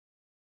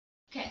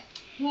Okay.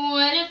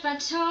 What if I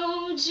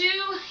told you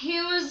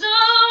it was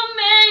all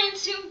meant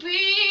to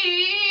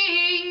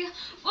be?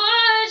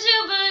 Would you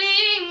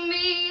believe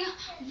me?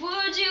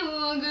 Would you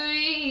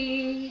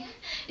agree?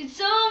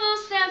 It's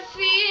almost that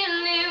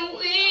feeling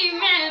we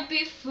met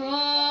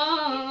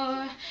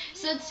before.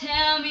 So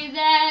tell me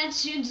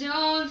that you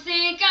don't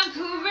think I'm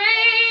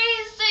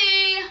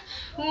crazy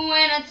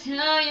when I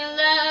tell you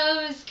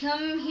love has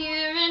come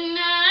here and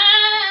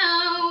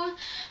now.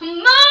 A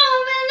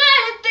moment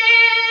like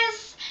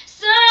this,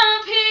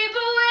 some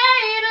people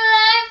wait a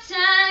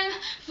lifetime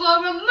for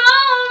a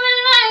moment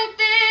like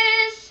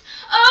this.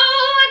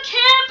 Oh, I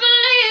can't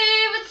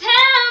believe it's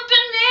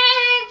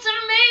happening to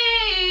me.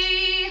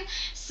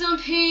 Some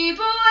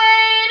people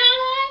wait a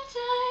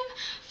lifetime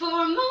for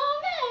a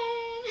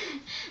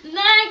moment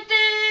like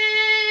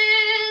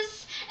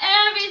this.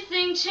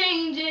 Everything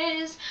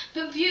changes,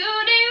 but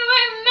beauty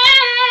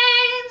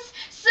remains.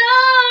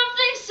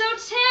 Something so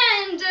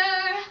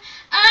tender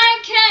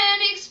I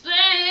can't explain.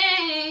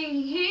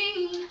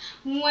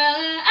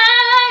 Well,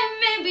 I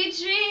may be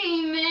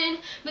dreaming,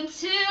 but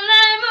till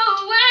I'm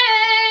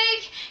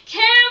awake,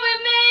 can we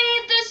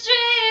make this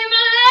dream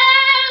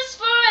last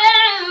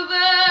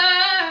forever?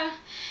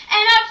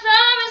 And I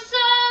promise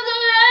all the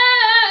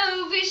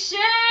love we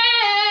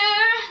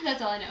share.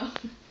 That's all I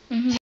know.